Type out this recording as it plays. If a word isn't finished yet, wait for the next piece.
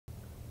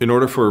In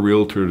order for a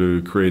realtor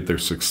to create their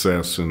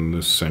success in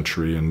this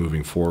century and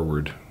moving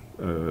forward,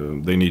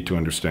 they need to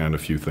understand a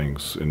few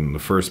things. And the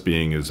first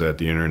being is that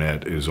the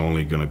internet is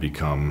only going to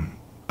become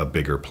a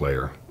bigger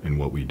player in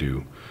what we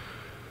do.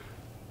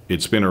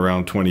 It's been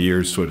around 20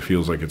 years, so it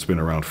feels like it's been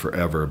around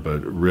forever,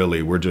 but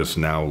really we're just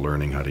now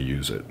learning how to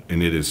use it.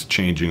 And it is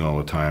changing all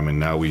the time, and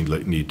now we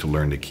need to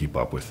learn to keep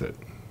up with it.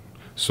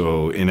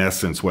 So in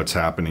essence, what's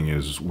happening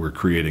is we're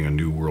creating a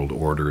new world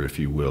order, if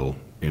you will,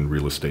 in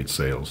real estate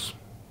sales.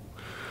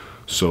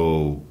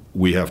 So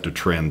we have to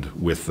trend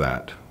with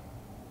that.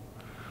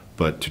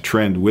 But to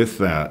trend with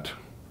that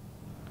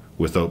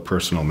without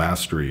personal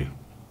mastery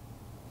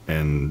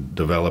and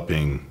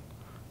developing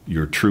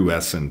your true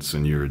essence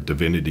and your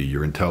divinity,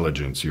 your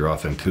intelligence, your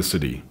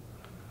authenticity,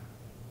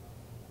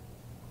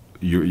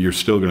 you're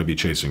still going to be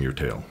chasing your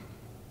tail.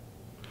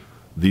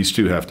 These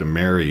two have to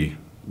marry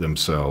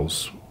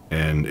themselves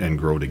and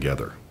grow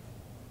together.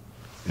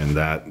 And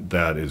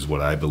that is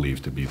what I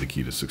believe to be the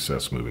key to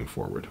success moving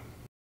forward.